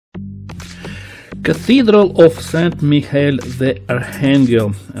Cathedral of St. Michael the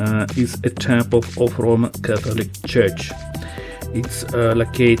Archangel is a temple of Roman Catholic Church. It's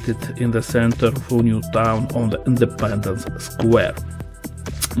located in the center of new town on the Independence Square.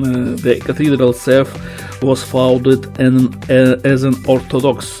 The cathedral itself was founded as an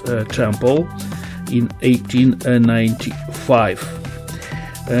Orthodox temple in 1895.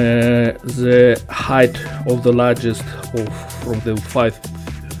 The height of the largest from the five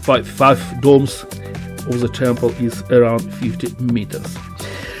domes of the temple is around 50 meters.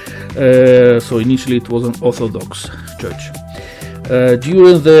 So initially it was an Orthodox church.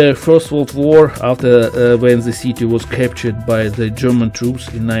 During the First World War, after when the city was captured by the German troops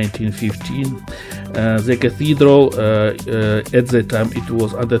in 1915, the cathedral, at that time it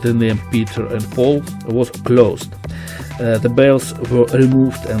was under the name Peter and Paul, was closed. The bells were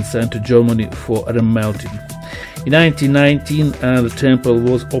removed and sent to Germany for remelting. In 1919, the temple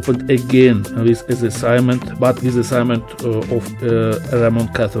was opened again with the assignment of Roman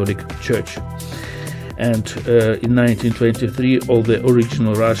Catholic Church. And in 1923, all the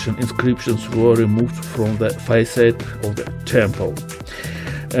original Russian inscriptions were removed from the facade of the temple.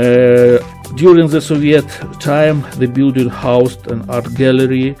 During the Soviet time, the building housed an art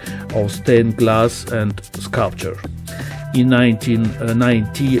gallery of stained glass and sculpture. In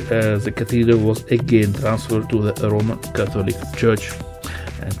 1990, the cathedral was again transferred to the Roman Catholic Church,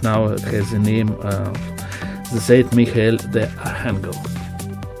 and now it has the name of the St. Michael the Archangel.